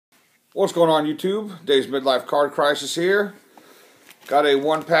What's going on, YouTube? Dave's Midlife Card Crisis here. Got a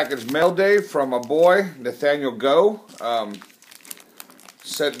one package mail day from my boy Nathaniel Go.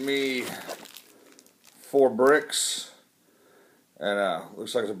 Sent me 4 bricks, and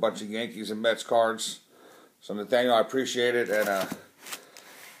looks like it's a bunch of Yankees and Mets cards. So Nathaniel, I appreciate it, and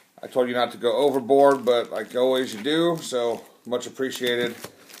I told you not to go overboard, but like always you do. So much appreciated,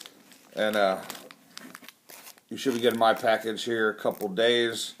 and you should be getting my package here a couple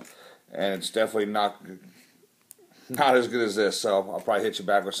days. And it's definitely not as good as this, so I'll probably hit you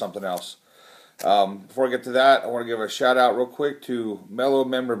back with something else. Before I get to that, I want to give a shout out real quick to MELO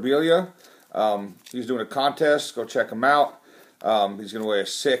Memorabilia. He's doing a contest. Go check him out. He's going to win a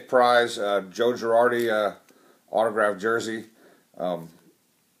sick prize, Joe Girardi autographed jersey. And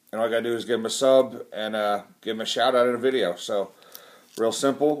all I got to do is give him a sub and give him a shout out in a video. So real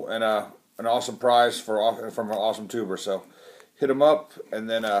simple, and an awesome prize from an awesome tuber. So hit him up, and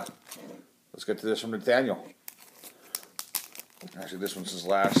then let's get to this from Nathaniel. Actually, this one says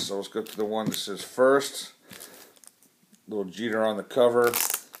last, so let's go to the one that says first. Little Jeter on the cover.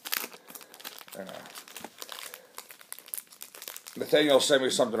 And, Nathaniel sent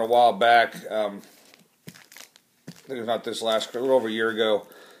me something a while back. I think it was not this last, a little over a year ago,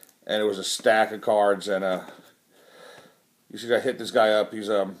 and it was a stack of cards. And you see, I hit this guy up.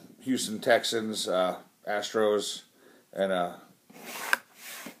 He's Houston Texans, Astros, and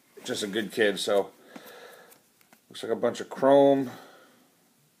just a good kid. So looks like a bunch of chrome,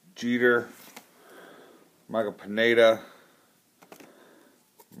 Jeter, Michael Pineda,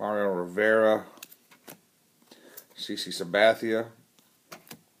 Mariano Rivera, CC Sabathia,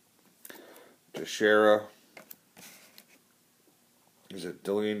 Teixeira. Is it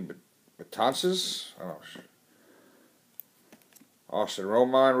Dillian Betances? I don't know. Austin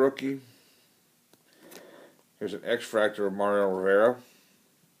Romine, rookie. Here's an X-Fractor of Mariano Rivera.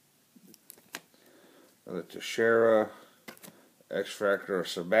 Another Teixeira, X-Fractor of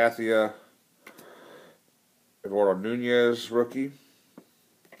Sabathia, Eduardo Nunez, rookie.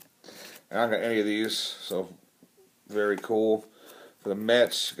 And I don't got any of these, so very cool. For the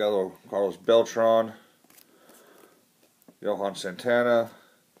Mets, got a little Carlos Beltran, Johan Santana,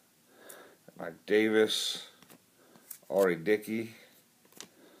 Mike Davis, Ari Dickey,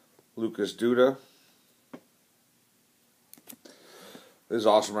 Lucas Duda. This is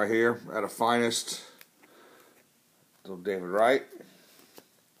awesome right here, at a finest. Little David Wright.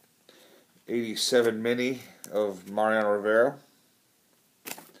 87 mini of Mariano Rivera.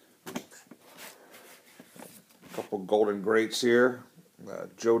 A couple golden greats here.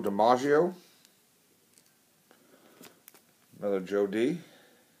 Joe DiMaggio. Another Joe D.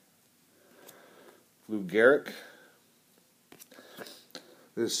 Lou Gehrig.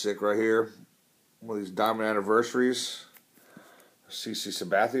 This is sick right here. One of these diamond anniversaries. CC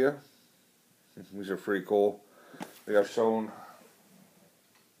Sabathia. These are pretty cool. They have shown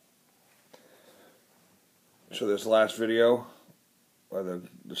this last video by the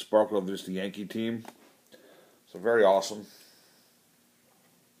sparkle of just the Yankee team. So very awesome.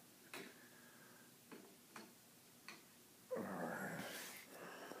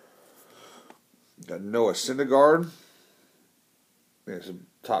 Got Noah Syndergaard. He's a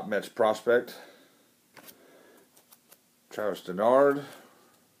top Mets prospect. Travis Denard.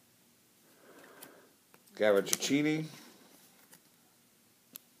 Gavin Cecchini.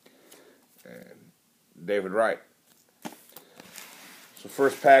 And David Wright. So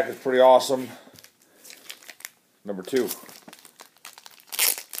first pack is pretty awesome. Number 2.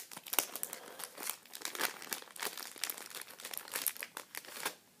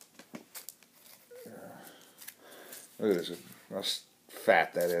 Look at this. How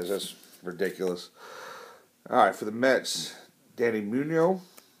fat that is. That's ridiculous. Alright, for the Mets, Danny Munoz,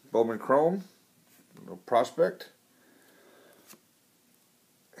 Bowman Chrome, prospect.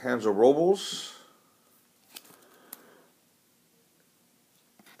 Hansel Robles.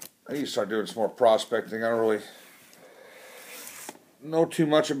 I need to start doing some more prospecting. I don't really know too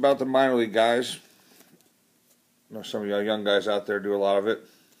much about the minor league guys. I know some of you young guys out there do a lot of it.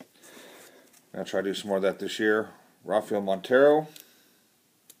 I'll try to do some more of that this year. Rafael Montero.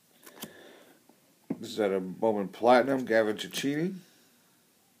 This is at a Bowman Platinum, Gavin Cecchini.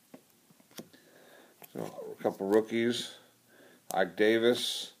 So a couple rookies, Ike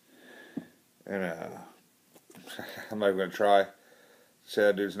Davis, and I'm not even going to try to say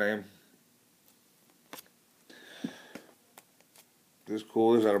that dude's name. This is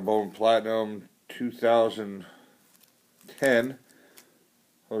cool. This is out of Bowman Platinum 2010,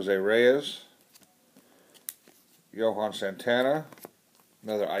 Jose Reyes, Johan Santana,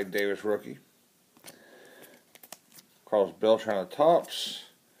 another Ike Davis rookie. Carlos Beltran on the tops.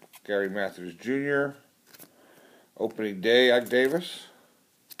 Gary Matthews Jr., Opening Day, Ike Davis,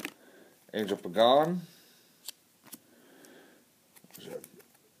 Angel Pagan,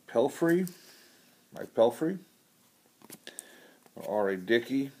 Pelfrey, Mike Pelfrey, R.A.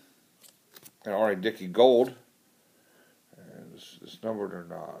 Dickey, and R.A. Dickey Gold. And is numbered or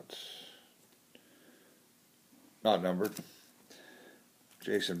not? Not numbered.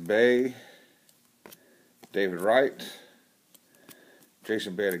 Jason Bay, David Wright,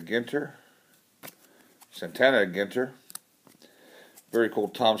 Jason Bay at Ginter, Santana at Ginter. Very cool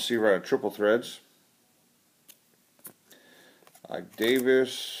Tom Seawright at Triple Threads. Ike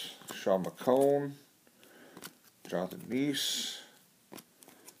Davis, Sean McCone, Jonathan Neese,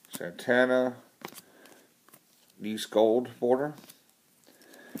 Santana, Neese Gold border.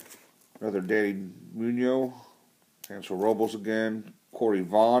 Another Danny Munoz, Hansel Robles again, Corey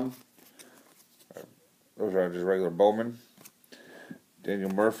Vaughn. Those are just regular Bowman.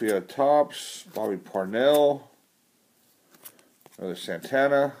 Daniel Murphy at Topps, Bobby Parnell, another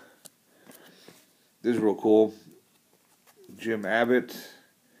Santana. This is real cool. Jim Abbott,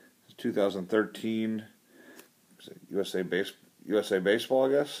 2013 USA Baseball, I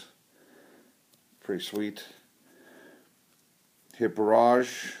guess. Pretty sweet. Hit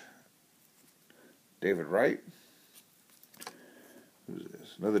Barrage, David Wright. Who's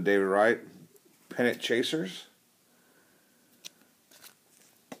this? Another David Wright. Pennant Chasers.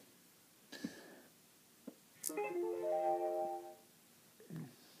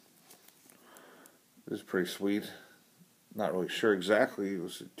 This is pretty sweet. Not really sure exactly. It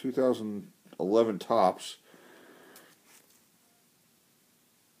was 2011 Topps.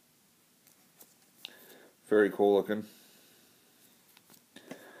 Very cool looking.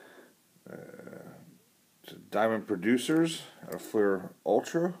 It's a Diamond Producers out of Fleer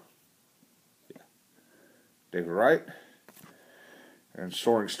Ultra. Yeah. David Wright. And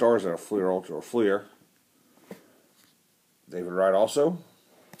Soaring Stars out of Fleer Ultra or Fleer. David Wright also.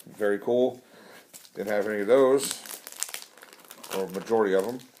 Very cool. Didn't have any of those, or majority of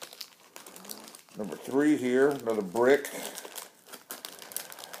them. Number 3 here, another brick.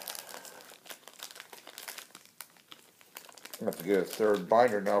 I have to get a third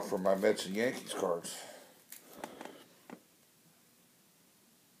binder now for my Mets and Yankees cards.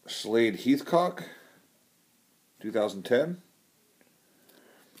 Slade Heathcock, 2010.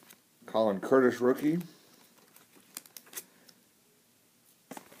 Colin Curtis rookie.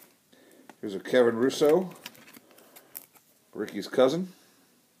 Here's a Kevin Russo, Ricky's cousin.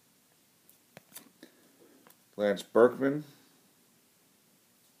 Lance Berkman,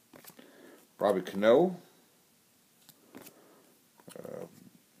 Robbie Cano,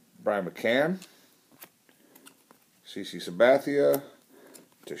 Brian McCann, CC Sabathia,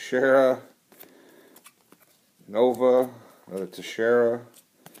 Teixeira, Nova, another Teixeira,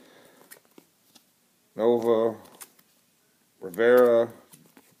 Nova, Rivera,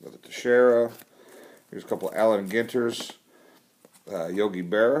 another Teixeira. Here's a couple of Allen Ginters, Yogi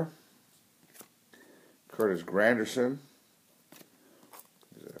Berra, Curtis Granderson,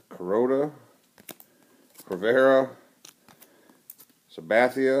 Kuroda, Rivera,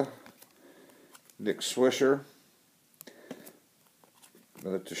 Sabathia, Nick Swisher,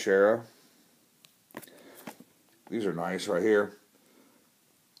 another Teixeira. These are nice right here.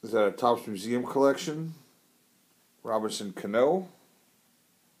 Is that a Topps Museum collection? Robinson Cano.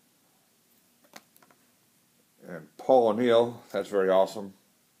 And Paul O'Neill. That's very awesome.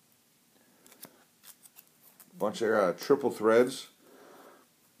 Bunch of triple threads.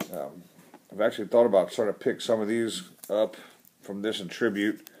 I've actually thought about starting to pick some of these up from this in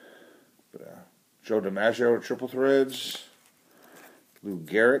tribute. But, Joe DiMaggio triple threads. Lou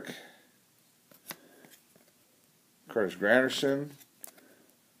Gehrig. Curtis Granderson.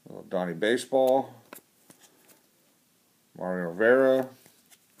 Donnie Baseball. Mario Rivera.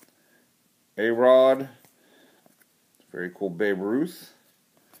 A-Rod. Very cool Babe Ruth.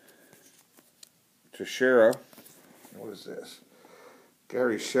 Teixeira. What is this?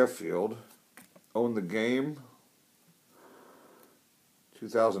 Gary Sheffield. Own the Game.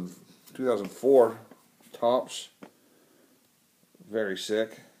 2004 Topps. Very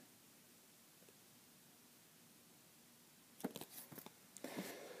sick.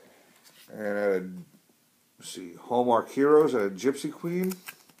 And let's see, Hallmark Heroes at a Gypsy Queen.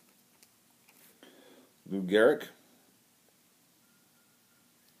 Lou Gehrig.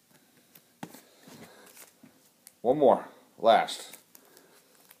 One more, last.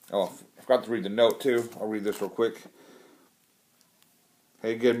 Oh, I forgot to read the note too. I'll read this real quick.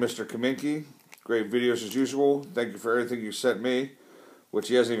 Hey again, Mr. Kaminski. Great videos as usual. Thank you for everything you sent me, which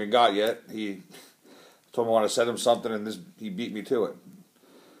he hasn't even got yet. He told me I want to send him something, and he beat me to it.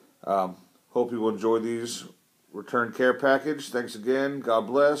 Hope you will enjoy these return care package. Thanks again. God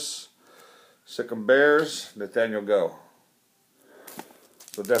bless. Sick 'em Bears. Nathaniel, go.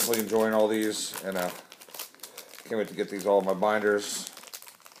 So definitely enjoying all these, and can't wait to get these all in my binders.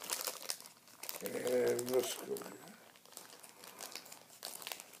 And let's go.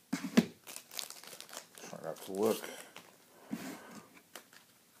 Try not to look.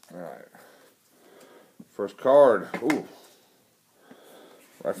 Alright. First card. Ooh.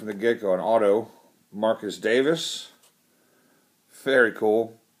 Right from the get-go, an auto. Marcus Davis. Very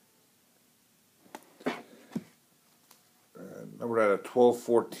cool. Numbered out of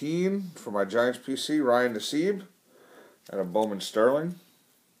 12/14 for my Giants PC, Ryan Nassib. And a Bowman Sterling.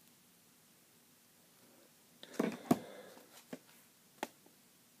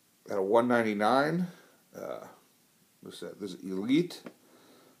 At a 199. What's that? This is Elite.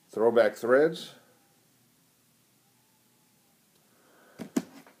 Throwback Threads.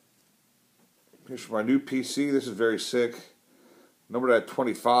 Here's for my new PC. This is very sick. Numbered at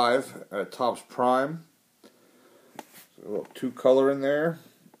 25 at Topps Prime. So a little 2-color in there.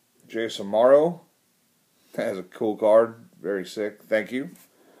 Jason Morrow. That is a cool card. Very sick. Thank you.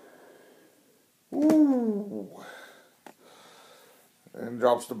 Ooh. And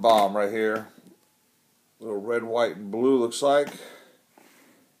drops the bomb right here. A little red, white, and blue looks like.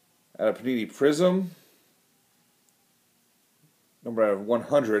 At a Panini Prism. Number out of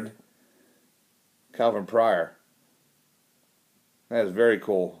 100. Calvin Pryor. That is very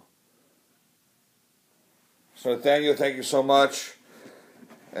cool. So Nathaniel, thank you so much.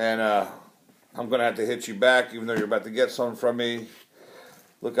 And I'm going to have to hit you back, even though you're about to get something from me.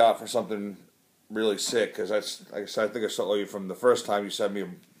 Look out for something really sick, because that's, like I said, I think I saw you from the first time you sent me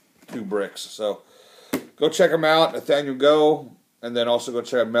 2 bricks. So go check them out, Nathaniel, go. And then also go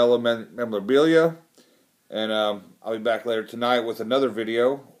check out MELO Memorabilia. And I'll be back later tonight with another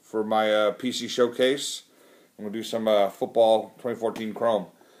video for my PC showcase. I'm going to do some football 2014 Chrome.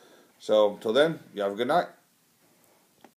 So until then, you have a good night.